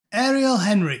Ariel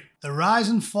Henry, the rise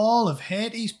and fall of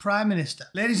Haiti's Prime Minister.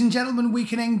 Ladies and gentlemen, we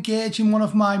can engage in one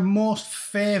of my most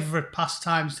favourite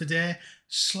pastimes today,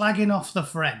 slagging off the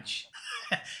French.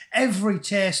 Every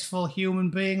tasteful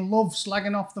human being loves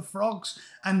slagging off the frogs,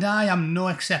 and I am no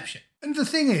exception. And the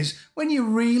thing is, when you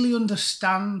really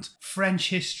understand French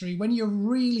history, when you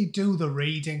really do the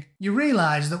reading, you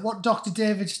realise that what Dr.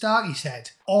 David Starkey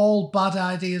said, all bad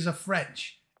ideas are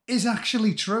French, is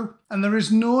actually true. And there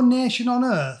is no nation on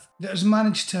earth that has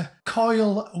managed to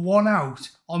coil one out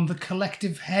on the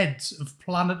collective heads of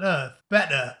planet Earth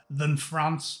better than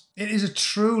France. It is a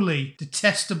truly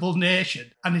detestable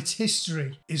nation, and its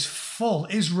history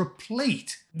is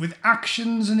replete with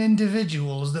actions and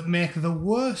individuals that make the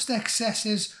worst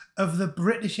excesses of the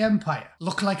British Empire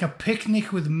look like a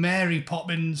picnic with Mary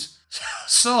Poppins.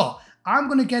 So, I'm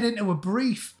going to get into a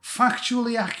brief,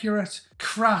 factually accurate,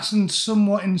 crass and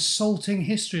somewhat insulting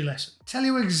history lesson. Tell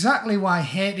you exactly why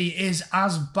Haiti is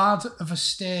as bad of a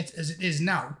state as it is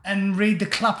now, and read the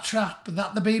claptrap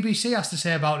that the BBC has to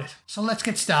say about it. So let's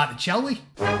get started, shall we?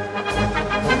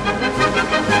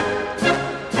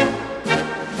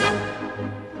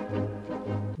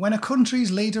 When a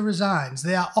country's leader resigns,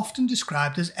 they are often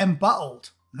described as embattled.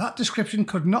 That description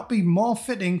could not be more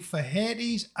fitting for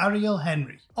Haiti's Ariel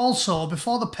Henry. Also,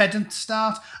 before the pedants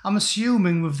start, I'm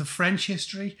assuming with the French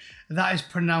history, that is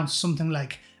pronounced something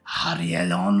like Ariel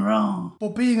Henry.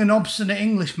 But being an obstinate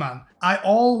Englishman, I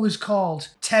always called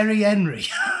Terry Henry,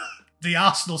 the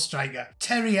Arsenal striker,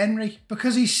 Terry Henry,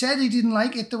 because he said he didn't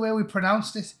like it the way we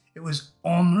pronounced it. It was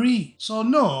Henry. So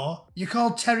no, you're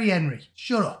called Terry Henry.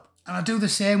 Shut up. And I do the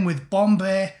same with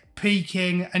Bombay,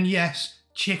 Peking, and yes,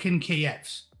 Chicken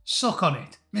Kievs. Suck on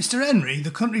it. Mr. Henry, the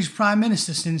country's Prime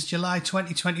Minister since July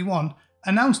 2021,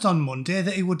 announced on Monday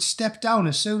that he would step down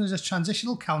as soon as a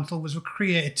transitional council was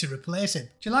created to replace him.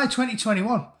 July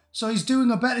 2021. So he's doing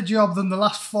a better job than the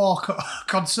last four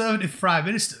Conservative Prime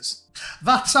Ministers.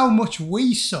 That's how much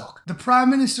we suck. The Prime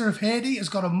Minister of Haiti has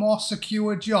got a more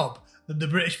secure job than the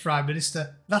British Prime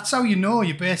Minister. That's how you know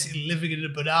you're basically living in a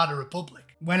banana republic.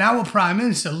 When our Prime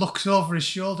Minister looks over his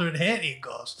shoulder at Haiti and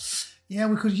goes, yeah,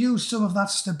 we could use some of that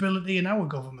stability in our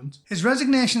government. His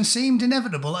resignation seemed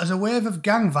inevitable as a wave of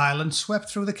gang violence swept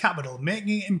through the capital,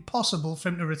 making it impossible for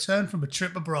him to return from a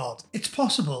trip abroad. It's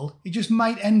possible he just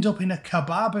might end up in a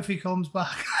kebab if he comes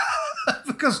back.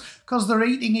 because they're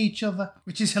eating each other,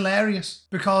 which is hilarious.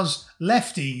 Because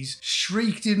lefties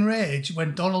shrieked in rage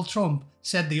when Donald Trump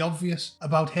said the obvious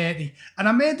about Haiti. And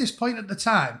I made this point at the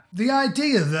time. The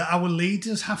idea that our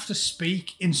leaders have to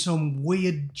speak in some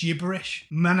weird gibberish,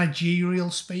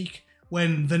 managerial speak,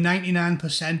 when the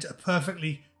 99% are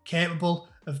perfectly capable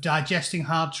of digesting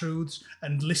hard truths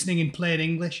and listening in plain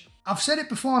English. I've said it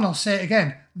before and I'll say it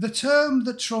again. The term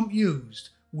that Trump used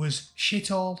was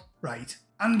shithole, right?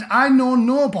 And I know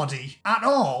nobody at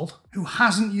all who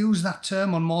hasn't used that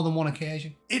term on more than one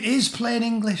occasion. It is plain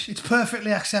English. It's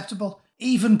perfectly acceptable.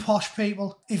 Even posh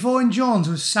people. If Owen Jones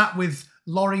was sat with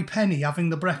Laurie Penny having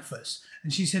the breakfast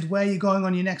and she said, where are you going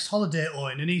on your next holiday,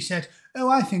 Owen? And he said, oh,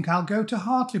 I think I'll go to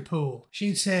Hartlepool.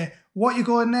 She'd say, what are you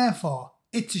going there for?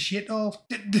 It's a shithole.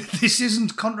 This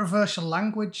isn't controversial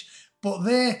language, but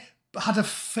they had a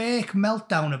fake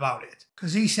meltdown about it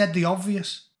because he said the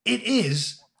obvious. It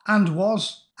is and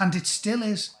was, and it still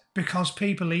is, because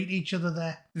people eat each other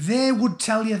there. They would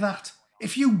tell you that.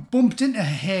 If you bumped into a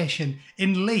Haitian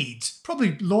in Leeds,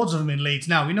 probably loads of them in Leeds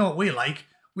now, we know what we like,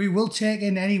 we will take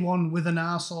in anyone with an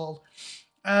arsehole.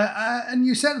 And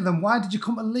you said to them, why did you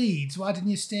come to Leeds? Why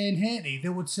didn't you stay in Haiti? They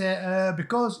would say,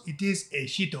 because it is a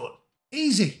shithole.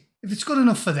 Easy. If it's good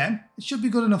enough for them, it should be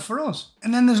good enough for us.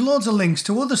 And then there's loads of links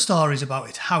to other stories about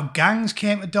it. How gangs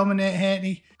came to dominate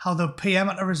Haiti, how the PM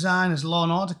had to resign as law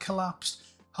and order collapsed,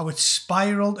 how it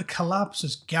spiralled to collapse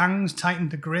as gangs tightened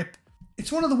the grip.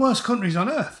 It's one of the worst countries on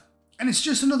earth. And it's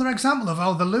just another example of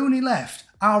how the loony left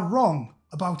are wrong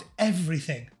about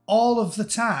everything, all of the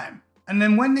time. And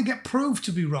then when they get proved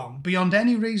to be wrong, beyond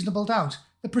any reasonable doubt,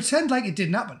 they pretend like it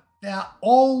didn't happen. They are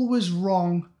always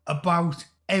wrong about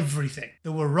everything. They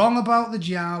were wrong about the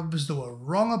jabs, they were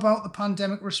wrong about the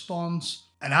pandemic response,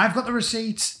 and I've got the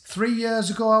receipts. 3 years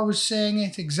ago I was saying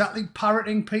it, exactly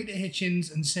parroting Peter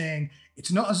Hitchens and saying,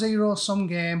 it's not a zero-sum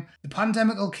game, the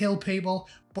pandemic will kill people,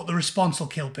 but the response will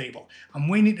kill people. And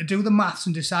we need to do the maths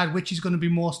and decide which is going to be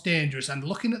most dangerous. And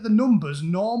looking at the numbers,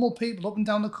 normal people up and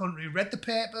down the country read the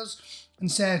papers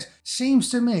and said, seems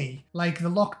to me like the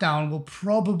lockdown will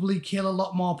probably kill a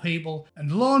lot more people.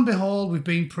 And lo and behold, we've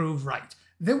been proved right.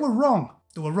 They were wrong.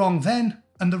 They were wrong then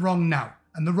and they're wrong now.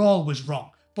 And they're always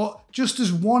wrong. But just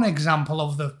as one example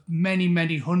of the many,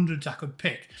 many hundreds I could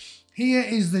pick, Here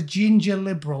is the ginger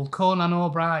liberal Conan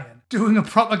O'Brien doing a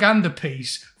propaganda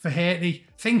piece for Haiti,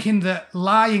 thinking that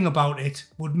lying about it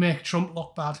would make Trump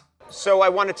look bad. So I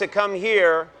wanted to come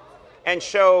here and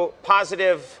show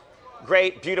positive,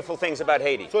 great, beautiful things about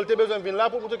Haiti.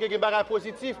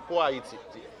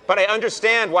 But I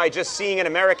understand why just seeing an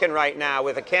American right now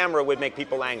with a camera would make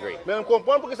people angry.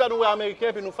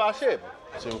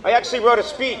 I actually wrote a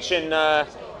speech and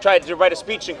tried to write a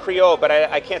speech in Creole, but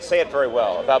I can't say it very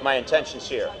well about my intentions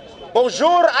here.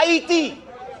 Bonjour Haiti!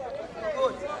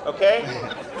 Okay?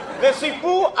 Merci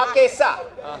pour akesa.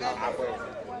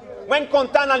 When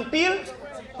content en pile,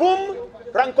 poum,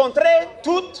 rencontrer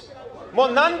tout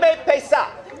mon nambe pesa.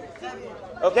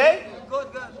 Okay?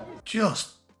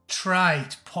 Just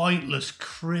trite, pointless,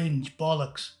 cringe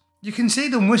bollocks. You can see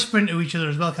them whispering to each other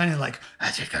as well, kind of like,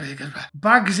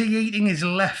 Bagsy eating his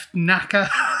left knacker.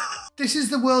 This is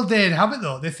the world they inhabit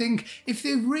though. They think if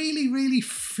they really, really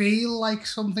feel like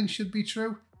something should be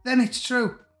true, then it's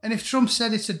true. And if Trump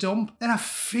said it's a dump, then I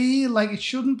feel like it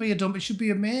shouldn't be a dump, it should be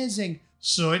amazing.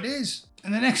 So it is.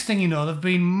 And the next thing you know, they've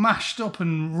been mashed up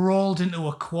and rolled into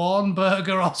a corn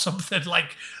burger or something.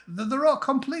 Like, they're all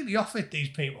completely off it, these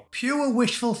people. Pure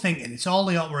wishful thinking, it's all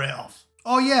they operate off.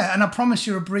 Oh yeah, and I promised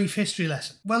you a brief history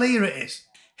lesson. Well, here it is.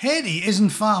 Haiti isn't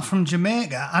far from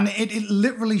Jamaica, and it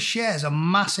literally shares a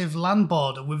massive land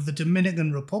border with the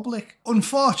Dominican Republic.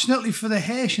 Unfortunately for the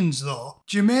Haitians though,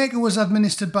 Jamaica was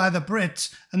administered by the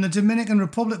Brits and the Dominican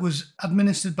Republic was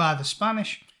administered by the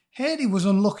Spanish. Haiti was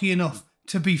unlucky enough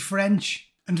to be French.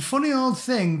 And funny old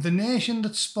thing, the nation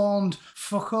that spawned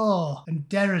Foucault and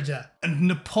Derrida and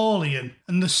Napoleon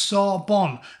and the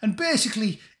Sorbonne and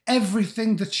basically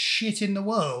everything that's shit in the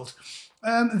world,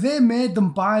 they made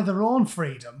them buy their own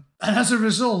freedom. And as a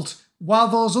result, while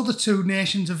those other two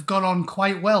nations have got on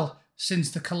quite well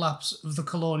since the collapse of the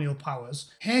colonial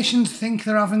powers, Haitians think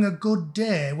they're having a good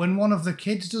day when one of the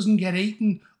kids doesn't get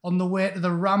eaten on the way to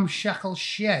the ramshackle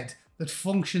shed that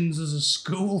functions as a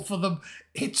school for them.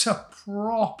 It's a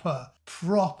proper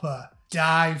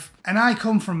dive. And I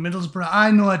come from Middlesbrough. I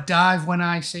know a dive when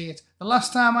I see it. The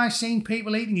last time I seen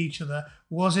people eating each other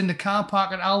was in the car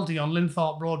park at Aldi on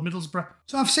Linthorpe Road, Middlesbrough.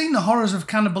 So I've seen the horrors of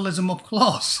cannibalism up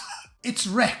close. It's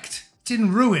wrecked. It's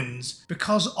in ruins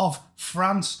because of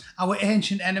France, our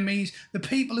ancient enemies, the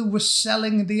people who were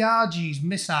selling the RG's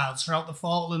missiles throughout the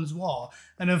Falklands War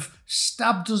and have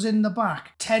stabbed us in the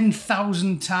back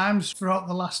 10,000 times throughout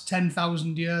the last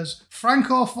 10,000 years.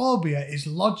 Francophobia is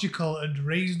logical and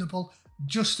reasonable.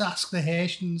 Just ask the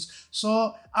Haitians.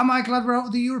 So, am I glad we're out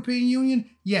of the European Union?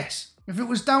 Yes. If it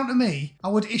was down to me, I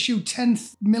would issue 10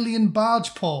 million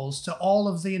barge poles to all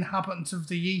of the inhabitants of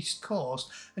the East Coast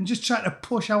and just try to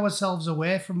push ourselves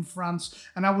away from France,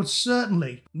 and I would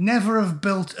certainly never have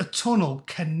built a tunnel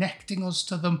connecting us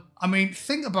to them. I mean,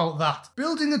 think about that.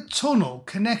 Building a tunnel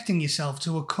connecting yourself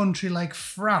to a country like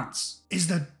France is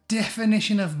the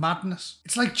definition of madness.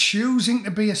 It's like choosing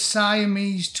to be a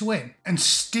Siamese twin and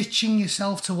stitching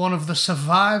yourself to one of the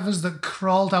survivors that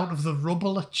crawled out of the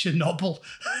rubble at Chernobyl.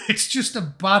 It's just a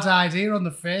bad idea on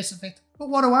the face of it. But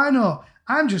what do I know?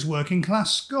 I'm just working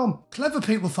class scum. Clever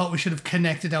people thought we should have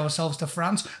connected ourselves to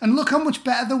France, and look how much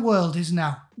better the world is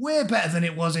now. Way better than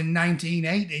it was in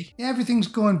 1980. Everything's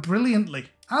going brilliantly.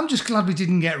 I'm just glad we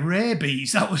didn't get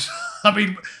rabies. That was, I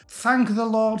mean, thank the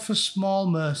Lord for small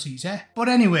mercies, eh? But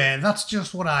anyway, that's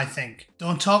just what I think.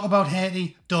 Don't talk about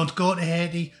Haiti, don't go to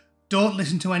Haiti, don't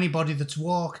listen to anybody that's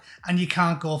woke, and you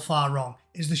can't go far wrong,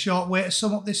 is the short way to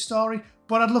sum up this story.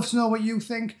 But I'd love to know what you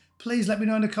think. Please let me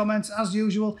know in the comments as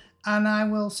usual, and I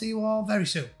will see you all very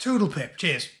soon. Toodle pip.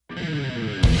 Cheers.